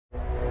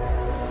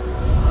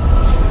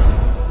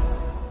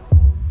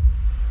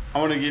I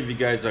want to give you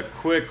guys a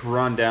quick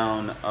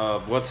rundown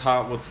of what's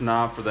hot, what's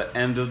not for the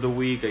end of the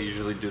week. I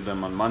usually do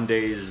them on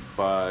Mondays,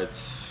 but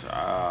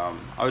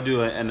I'll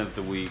do an end of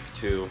the week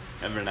too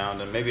every now and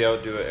then. Maybe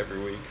I'll do it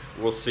every week.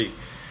 We'll see.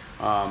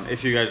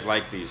 If you guys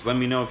like these, let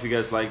me know if you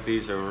guys like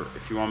these or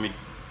if you want me.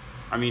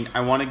 I mean,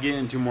 I want to get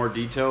into more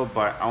detail,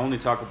 but I only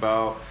talk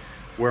about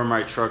where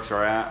my trucks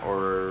are at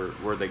or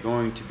where they're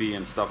going to be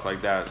and stuff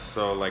like that.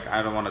 So like,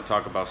 I don't want to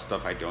talk about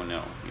stuff I don't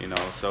know, you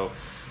know. So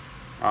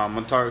I'm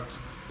gonna talk.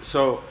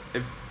 So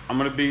if I'm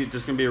gonna be, this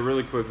is gonna be a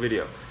really quick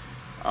video.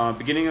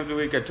 Beginning of the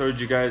week, I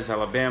told you guys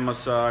Alabama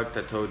sucked.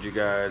 I told you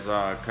guys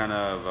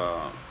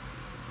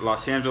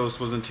Los Angeles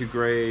wasn't too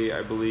great,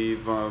 I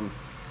believe.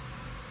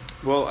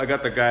 Well, I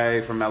got the guy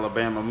from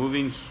Alabama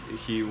moving.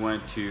 He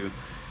went to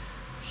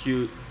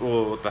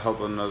well, with the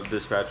help of another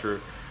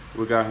dispatcher,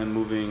 we got him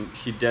moving.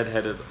 He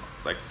deadheaded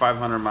like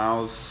 500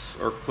 miles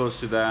or close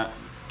to that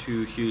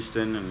to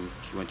Houston, and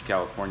he went to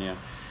California,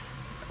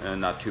 and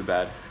not too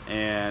bad.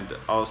 And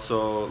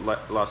also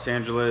Los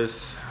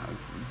Angeles,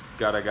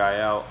 got a guy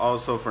out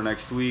also for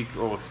next week.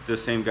 Oh,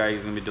 this same guy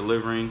is gonna be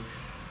delivering.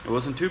 It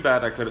wasn't too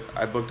bad.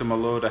 I booked him a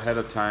load ahead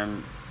of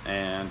time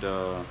and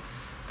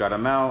got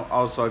him out.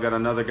 Also, I got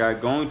another guy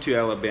going to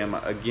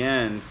Alabama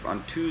again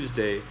on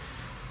Tuesday,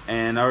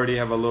 and I already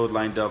have a load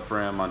lined up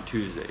for him on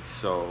Tuesday.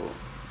 So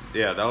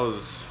yeah,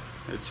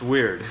 it's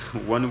weird.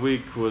 One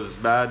week was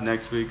bad,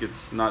 next week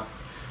it's not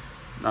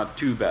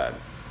too bad.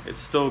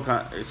 It's still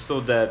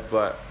dead,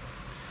 but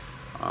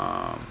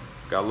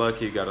got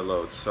lucky, got a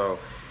load. So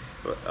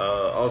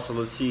also,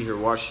 let's see here,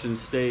 Washington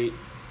State,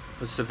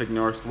 Pacific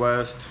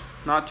Northwest,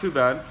 not too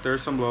bad.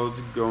 There's some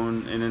loads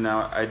going in and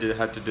out. I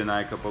had to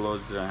deny a couple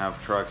loads, didn't have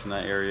trucks in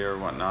that area or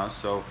whatnot,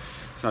 so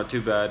it's not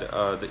too bad.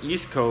 The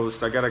East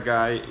Coast, I got a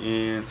guy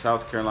in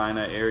South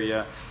Carolina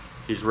area.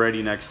 He's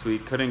ready next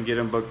week. Couldn't get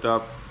him booked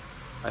up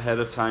ahead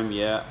of time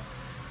yet.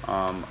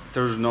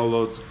 There's no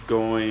loads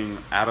going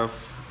out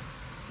of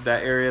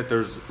that area.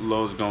 There's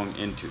loads going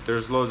into.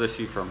 There's loads I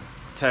see from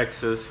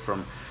Texas,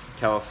 from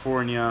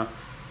California,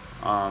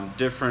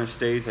 different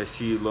states. I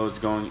see loads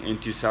going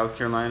into South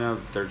Carolina.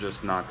 They're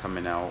just not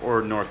coming out,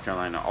 or North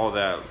Carolina, all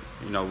that,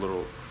 you know,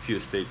 little few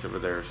states over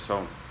there.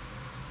 So,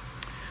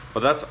 but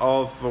that's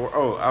all for.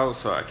 Oh,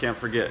 also I can't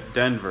forget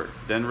Denver.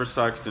 Denver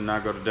sucks. Do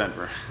not go to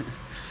Denver.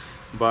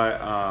 But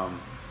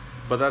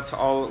that's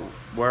all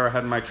where I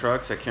had my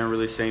trucks. I can't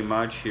really say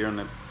much here in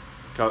the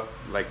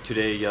like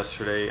today,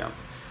 yesterday.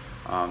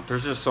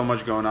 There's just so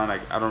much going on. I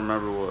don't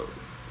remember what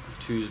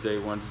Tuesday,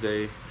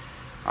 Wednesday.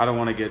 I don't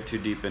want to get too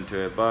deep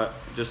into it, but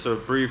just a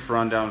brief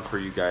rundown for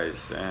you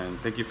guys, and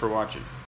thank you for watching.